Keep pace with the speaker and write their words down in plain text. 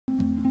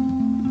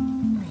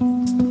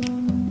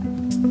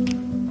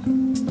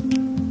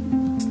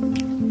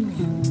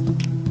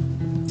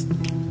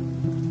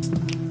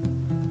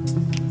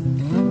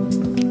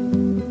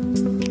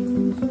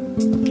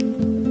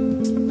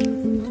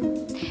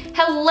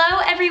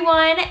Hello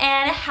everyone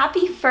and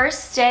happy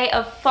first day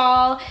of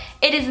fall.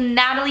 It is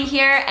Natalie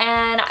here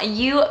and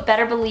you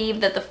better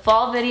believe that the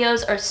fall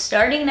videos are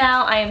starting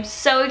now. I am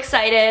so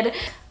excited.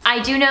 I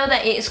do know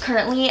that it is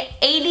currently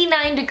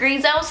 89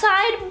 degrees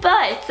outside,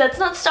 but that's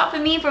not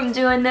stopping me from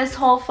doing this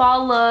whole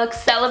fall look,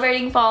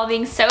 celebrating fall,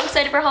 being so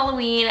excited for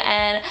Halloween,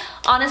 and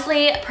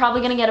honestly,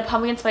 probably gonna get a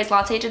pumpkin spice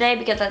latte today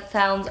because that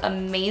sounds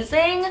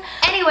amazing.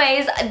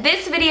 Anyways,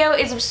 this video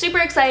is super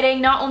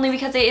exciting, not only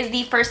because it is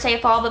the first day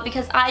of fall, but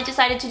because I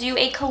decided to do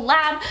a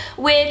collab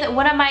with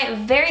one of my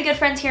very good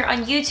friends here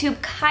on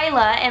YouTube,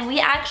 Kyla, and we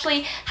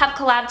actually have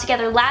collabed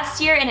together last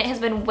year, and it has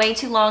been way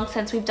too long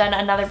since we've done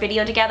another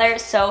video together,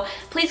 so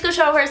please go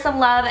show her some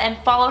love and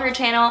follow her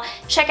channel.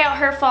 Check out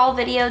her fall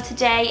video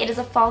today. It is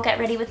a fall get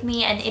ready with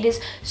me, and it is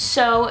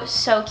so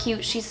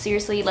cute. She's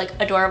seriously like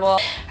adorable.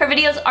 Her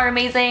videos are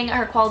amazing,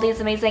 her quality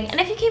is amazing, and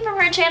if you came from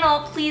her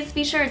channel, please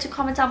be sure to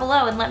comment down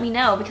below and let me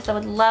know because I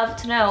would love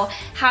to know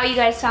how you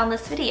guys found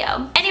this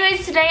video.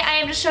 Anyways, today I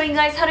am just showing you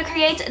guys how to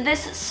create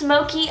this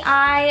smoky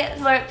eye,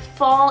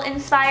 fall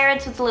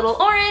inspired, so it's a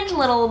little orange, a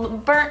little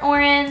burnt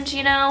orange,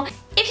 you know.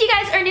 If you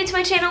guys are new to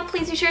my channel,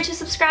 please be sure to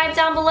subscribe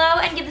down below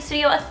and give this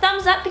video a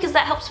thumbs up because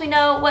that helps me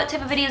know what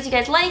type of videos you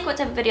guys like, what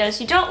type of videos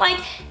you don't like,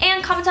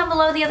 and comment down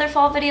below the other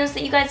fall videos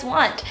that you guys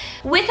want.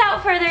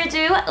 Without further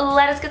ado,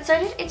 let us get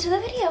started into the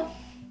video.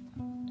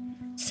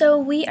 So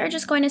we are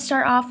just going to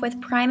start off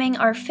with priming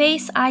our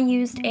face. I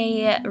used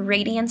a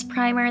Radiance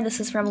primer.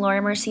 This is from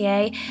Laura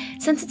Mercier.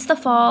 Since it's the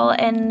fall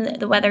and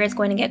the weather is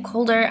going to get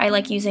colder, I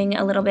like using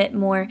a little bit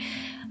more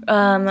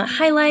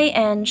highlight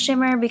and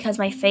shimmer because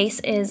my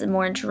face is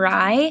more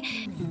dry.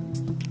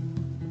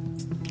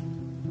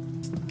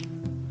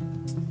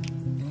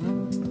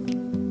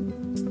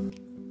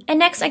 And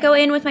next I go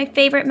in with my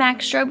favorite MAC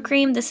strobe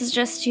cream. This is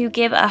just to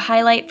give a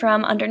highlight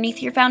from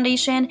underneath your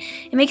foundation.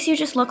 It makes you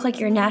just look like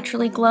you're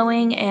naturally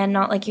glowing and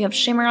not like you have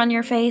shimmer on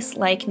your face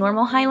like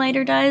normal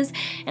highlighter does.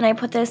 And I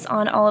put this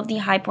on all of the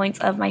high points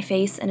of my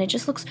face and it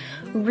just looks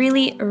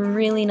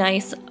really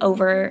nice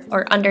over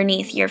or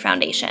underneath your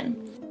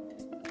foundation.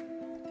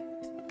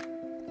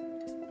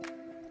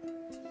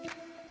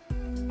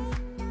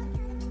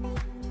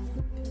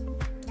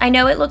 I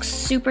know it looks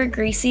super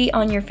greasy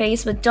on your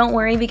face, but don't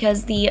worry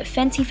because the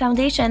Fenty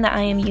foundation that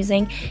I am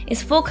using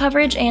is full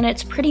coverage and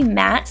it's pretty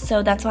matte,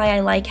 so that's why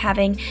I like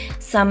having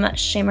some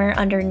shimmer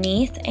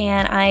underneath,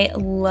 and I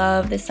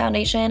love this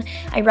foundation.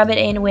 I rub it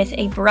in with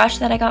a brush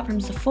that I got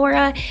from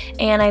Sephora,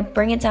 and I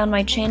bring it down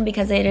my chin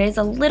because it is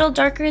a little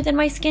darker than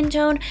my skin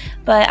tone,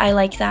 but I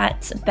like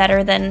that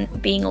better than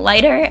being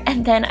lighter.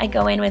 And then I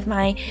go in with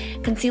my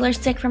concealer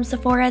stick from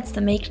Sephora, it's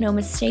the Make No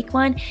Mistake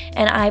one,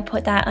 and I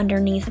put that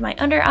underneath my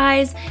under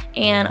eyes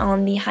and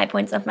on the high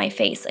points of my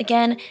face.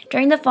 Again,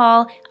 during the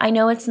fall, I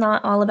know it's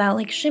not all about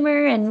like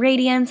shimmer and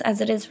radiance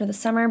as it is for the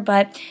summer,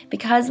 but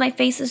because my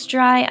face is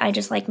dry, I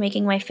just like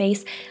making my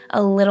face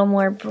a little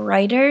more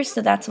brighter,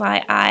 so that's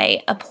why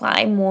I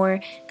apply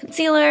more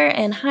concealer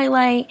and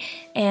highlight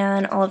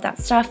and all of that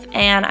stuff,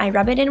 and I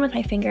rub it in with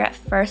my finger at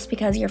first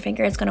because your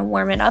finger is going to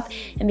warm it up,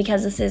 and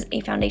because this is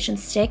a foundation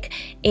stick,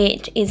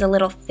 it is a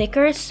little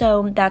thicker,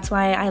 so that's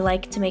why I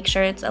like to make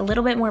sure it's a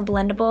little bit more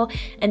blendable.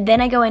 And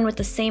then I go in with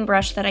the same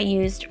brush that I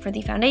used for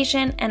the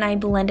foundation and I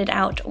blend it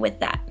out with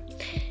that.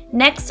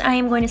 Next, I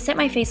am going to set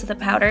my face with a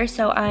powder,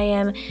 so I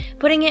am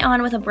putting it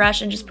on with a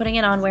brush and just putting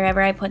it on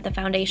wherever I put the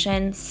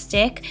foundation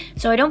stick.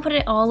 So I don't put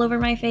it all over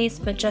my face,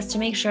 but just to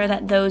make sure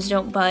that those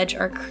don't budge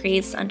or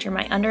crease under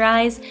my under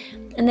eyes.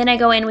 And then I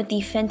go in with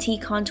the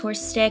Fenty contour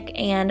stick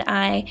and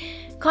I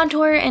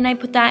contour, and I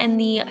put that in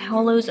the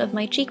hollows of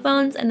my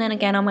cheekbones and then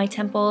again on my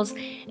temples,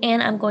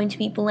 and I'm going to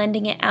be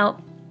blending it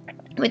out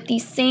with the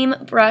same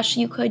brush.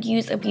 You could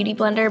use a beauty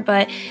blender,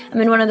 but I'm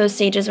in one of those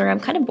stages where I'm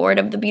kind of bored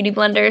of the beauty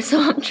blender,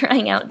 so I'm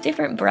trying out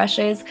different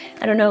brushes.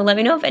 I don't know, let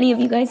me know if any of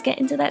you guys get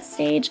into that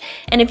stage.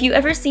 And if you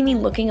ever see me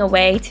looking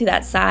away to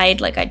that side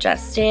like I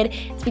just did,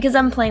 it's because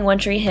I'm playing One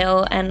Tree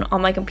Hill and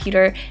on my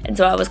computer, and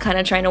so I was kind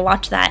of trying to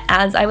watch that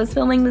as I was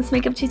filming this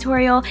makeup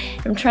tutorial.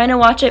 I'm trying to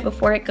watch it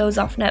before it goes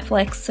off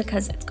Netflix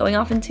because it's going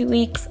off in 2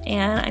 weeks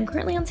and I'm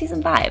currently on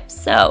season 5.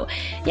 So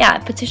yeah,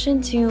 petition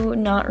to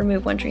not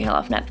remove One Tree Hill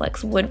off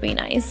Netflix would be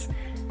nice.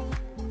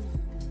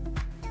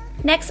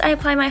 Next, I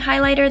apply my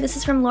highlighter. This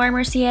is from Laura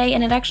Mercier,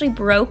 and it actually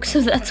broke,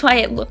 so that's why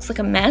it looks like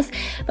a mess.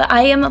 But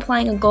I am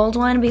applying a gold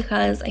one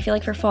because I feel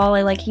like for fall,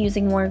 I like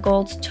using more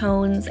gold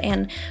tones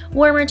and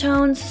warmer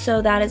tones,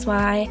 so that is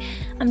why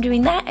I'm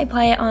doing that. I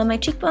apply it on my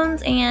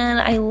cheekbones, and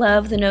I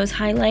love the nose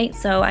highlight,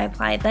 so I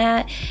apply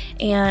that,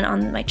 and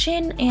on my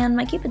chin and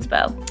my cupid's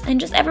bow. And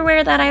just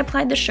everywhere that I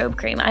applied the strobe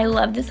cream. I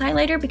love this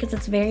highlighter because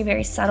it's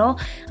very subtle.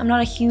 I'm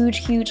not a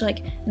huge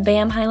like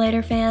BAM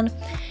highlighter fan.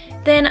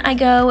 Then I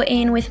go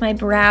in with my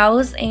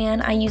brows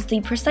and I use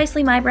the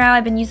Precisely My Brow.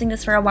 I've been using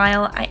this for a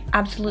while. I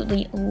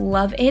absolutely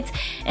love it.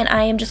 And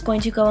I am just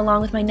going to go along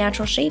with my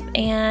natural shape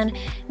and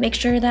make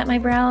sure that my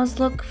brows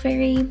look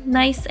very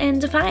nice and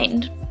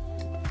defined.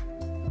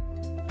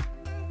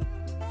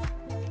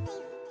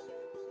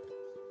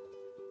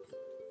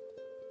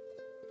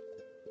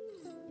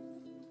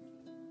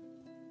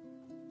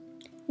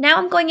 Now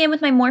I'm going in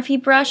with my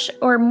Morphe brush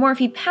or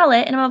Morphe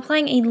palette, and I'm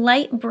applying a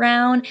light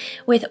brown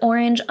with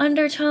orange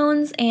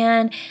undertones,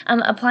 and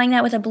I'm applying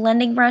that with a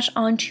blending brush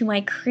onto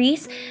my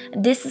crease.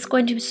 This is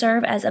going to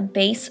serve as a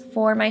base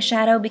for my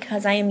shadow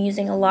because I am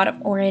using a lot of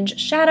orange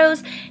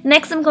shadows.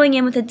 Next I'm going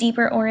in with a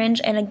deeper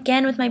orange, and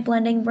again with my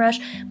blending brush,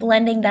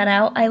 blending that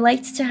out. I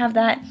liked to have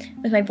that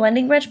with my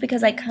blending brush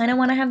because I kind of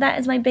want to have that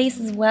as my base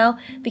as well,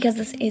 because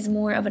this is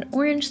more of an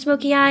orange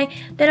smoky eye.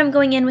 Then I'm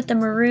going in with the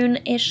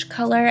maroon-ish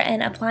color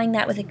and applying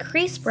that with a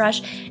crease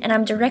brush, and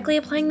I'm directly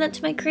applying that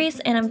to my crease,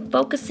 and I'm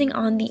focusing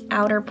on the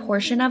outer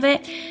portion of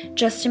it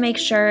just to make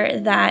sure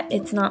that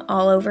it's not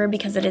all over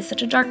because it is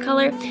such a dark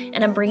color,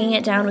 and I'm bringing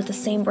it down with the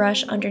same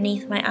brush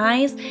underneath my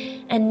eyes.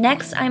 And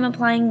next I'm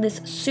applying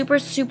this super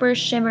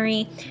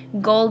shimmery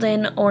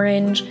golden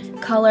orange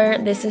color.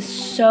 This is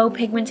so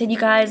pigmented, you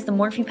guys. The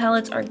Morphe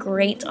palettes are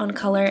great on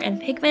color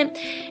and pigment,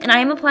 and I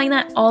am applying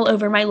that all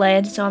over my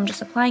lid, so I'm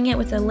just applying it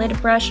with a lid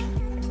brush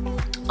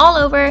all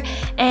over,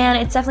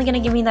 and it's definitely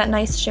going to give me that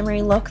nice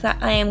shimmery look that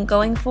I am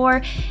going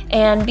for.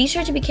 And be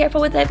sure to be careful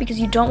with it because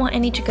you don't want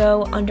any to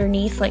go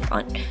underneath, like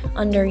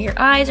under your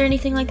eyes or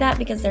anything like that,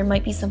 because there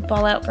might be some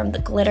fallout from the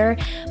glitter.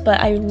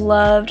 But I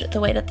loved the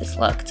way that this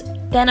looked.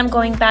 Then I'm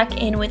going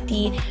back in with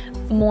the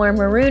more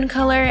maroon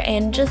color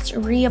and just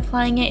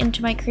reapplying it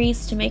into my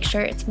crease to make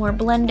sure it's more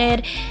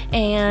blended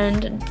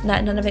and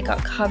that none of it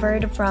got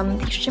covered from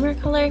the shimmer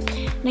color.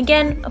 And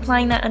again,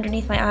 applying that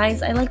underneath my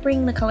eyes. I like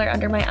bringing the color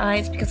under my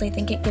eyes because I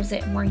think it gives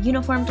it a more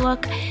uniformed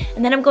look.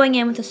 And then I'm going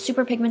in with a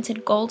super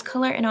pigmented gold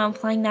color, and I'm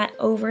applying that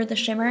over the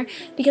shimmer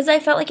because I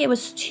felt like it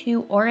was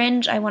too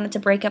orange. I wanted to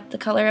break up the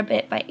color a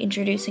bit by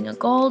introducing a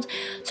gold.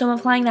 So I'm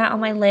applying that on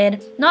my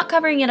lid, not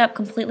covering it up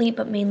completely,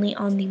 but mainly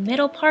on the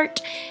middle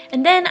part.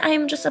 And then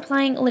I'm just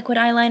applying liquid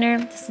eyeliner.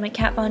 This is my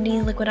Kat Von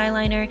D liquid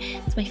eyeliner.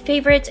 It's my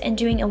favorite, and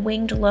doing a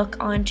winged look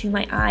onto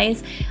my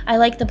eyes. I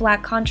like the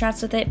black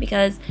contrast with it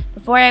because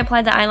before I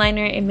applied the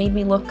eyeliner, it made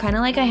me look kind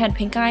of like I had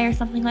pink eye or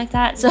something like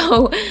that.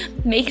 So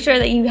make sure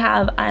that you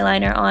have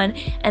eyeliner on.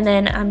 And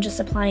then I'm just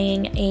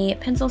applying a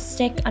pencil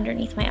stick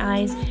underneath my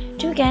eyes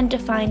to again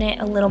define it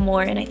a little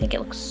more, and I think it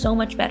looks so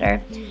much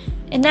better.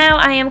 And now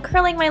I am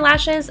curling my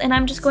lashes, and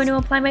I'm just going to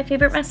apply my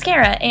favorite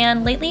mascara.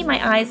 And lately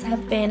my eyes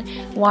have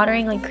been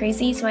watering like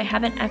crazy, so I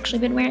haven't actually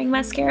been wearing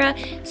mascara.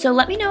 So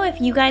let me know if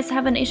you guys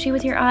have an issue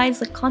with your eyes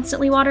like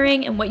constantly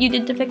watering and what you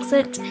did to fix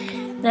it.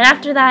 Then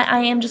after that, I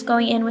am just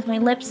going in with my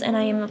lips, and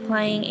I am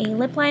applying a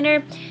lip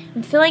liner.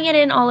 I'm filling it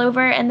in all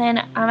over, and then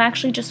I'm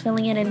actually just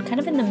filling it in kind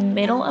of in the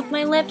middle of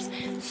my lips.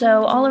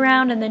 So all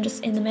around and then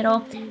just in the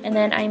middle. And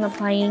then I'm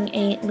applying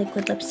a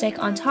liquid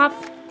lipstick on top.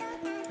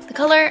 The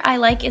color I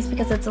like is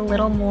because it's a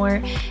little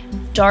more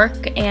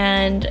dark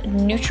and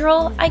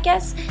neutral, I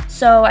guess,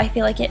 so I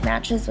feel like it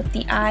matches with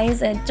the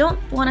eyes. I don't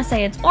want to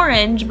say it's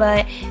orange,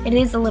 but it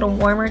is a little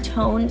warmer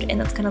toned, and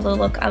that's kind of the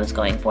look I was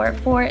going for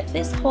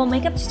this whole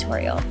makeup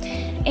tutorial.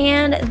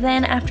 And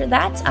then after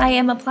that, I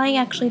am applying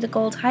actually the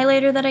gold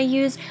highlighter that I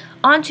used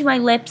onto my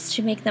lips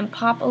to make them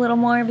pop a little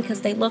more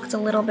because they looked a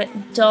little bit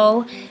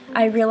dull,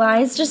 I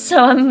realized, just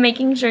so I'm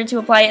making sure to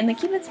apply it in the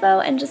Cupid's bow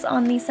and just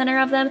on the center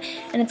of them,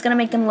 and it's going to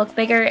make them look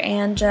bigger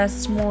and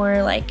just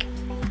more like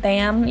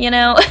bam, you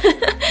know.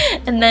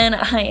 And then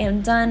I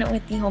am done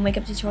with the whole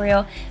makeup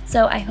tutorial,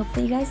 so I hope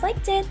that you guys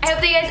liked it. I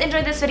hope that you guys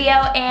enjoyed this video,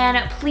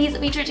 and please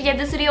be sure to give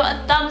this video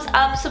a thumbs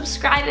up,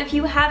 subscribe if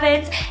you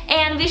haven't,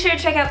 and be sure to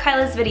check out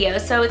Kyla's video.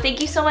 So thank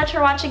you so much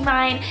for watching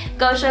mine.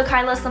 Go show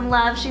Kyla some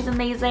love. She's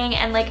amazing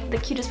and like the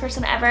cutest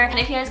person ever. And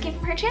if you guys came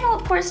from her channel,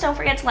 of course, don't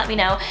forget to let me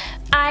know.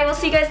 I will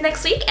see you guys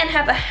next week, and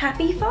have a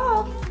happy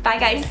fall. Bye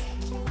guys.